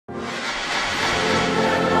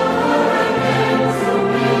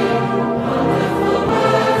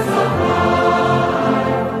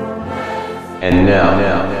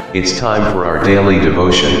It's time for our daily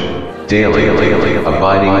devotion, daily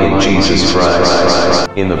abiding in Jesus Christ.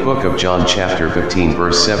 In the book of John chapter 15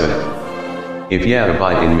 verse 7. If ye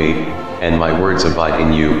abide in me, and my words abide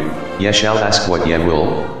in you, ye shall ask what ye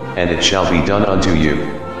will, and it shall be done unto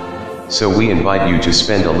you. So we invite you to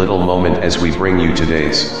spend a little moment as we bring you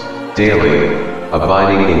today's daily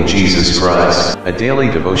abiding in Jesus Christ, a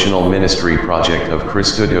daily devotional ministry project of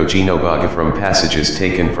Cristuto Genobaga from passages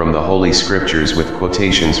taken from the Holy Scriptures with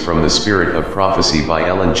quotations from the Spirit of Prophecy by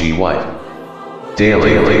Ellen G. White.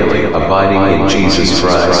 Daily abiding in Jesus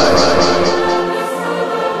Christ.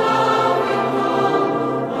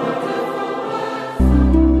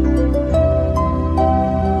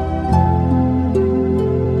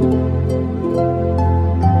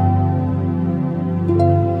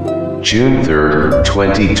 June 3,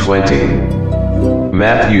 2020.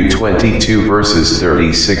 Matthew 22 verses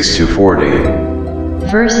 36 to 40.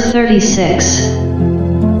 Verse 36.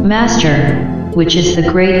 Master, which is the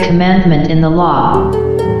great commandment in the law?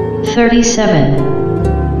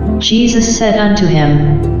 37. Jesus said unto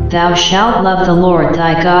him, Thou shalt love the Lord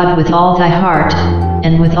thy God with all thy heart,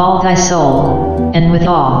 and with all thy soul, and with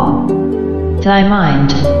all thy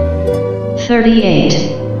mind.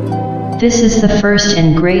 38. This is the first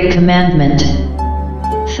and great commandment.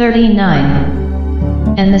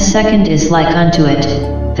 39. And the second is like unto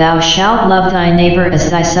it, Thou shalt love thy neighbor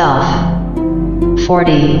as thyself.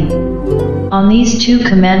 40. On these two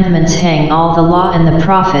commandments hang all the law and the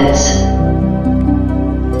prophets.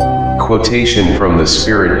 Quotation from the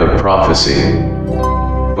Spirit of Prophecy.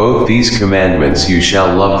 Both these commandments, you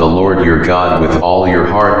shall love the Lord your God with all your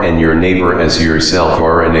heart and your neighbor as yourself,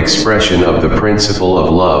 are an expression of the principle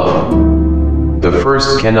of love. The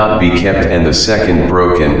first cannot be kept and the second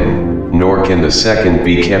broken, nor can the second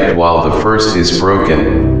be kept while the first is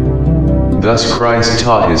broken. Thus Christ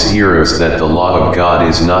taught his hearers that the law of God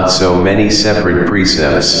is not so many separate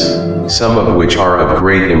precepts, some of which are of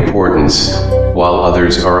great importance, while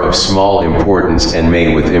others are of small importance and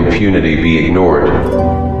may with impunity be ignored.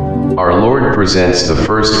 Our Lord presents the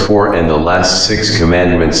first four and the last 6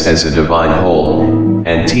 commandments as a divine whole,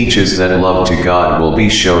 and teaches that love to God will be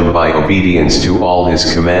shown by obedience to all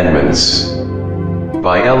his commandments.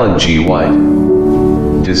 By Ellen G. White.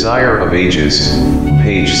 Desire of Ages,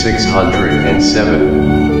 page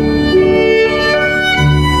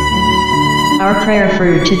 607. Our prayer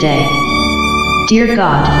for today. Dear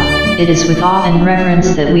God, it is with awe and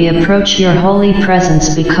reverence that we approach your holy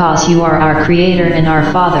presence because you are our Creator and our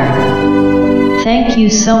Father. Thank you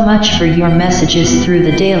so much for your messages through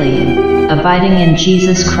the daily Abiding in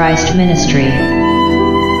Jesus Christ ministry.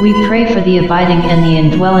 We pray for the abiding and the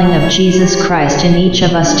indwelling of Jesus Christ in each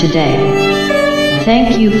of us today.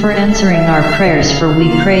 Thank you for answering our prayers, for we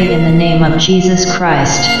pray in the name of Jesus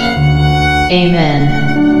Christ.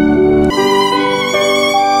 Amen.